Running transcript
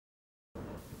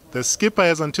The skipper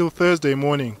has until Thursday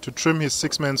morning to trim his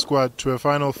six-man squad to a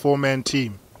final four-man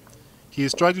team. He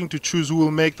is struggling to choose who will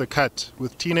make the cut,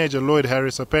 with teenager Lloyd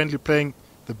Harris apparently playing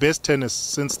the best tennis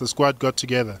since the squad got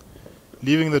together,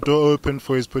 leaving the door open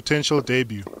for his potential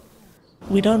debut.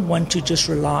 We don't want to just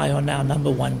rely on our number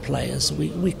one players.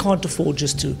 We can't afford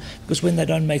just to, because when they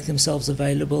don't make themselves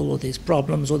available or there's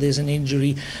problems or there's an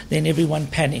injury, then everyone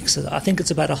panics. I think it's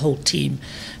about a whole team,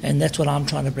 and that's what I'm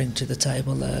trying to bring to the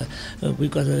table. We've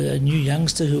got a new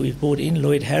youngster who we've brought in,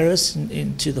 Lloyd Harris,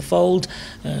 into the fold.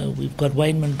 We've got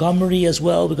Wayne Montgomery as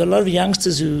well. We've got a lot of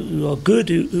youngsters who are good,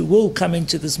 who will come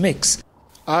into this mix.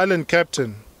 Ireland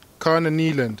captain Conor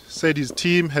Neeland said his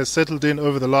team has settled in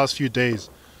over the last few days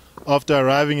after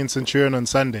arriving in Centurion on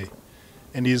Sunday,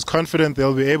 and he is confident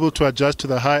they'll be able to adjust to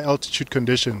the high altitude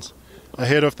conditions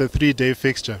ahead of the 3-day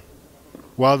fixture.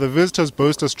 While the visitors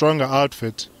boast a stronger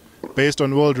outfit based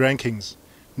on world rankings,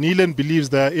 Neeland believes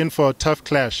they are in for a tough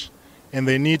clash and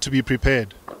they need to be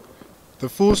prepared. The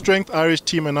full-strength Irish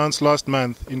team announced last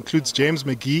month includes James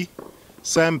McGee,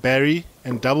 Sam Barry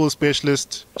and double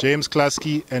specialist James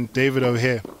Klasky and David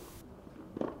O'Hare.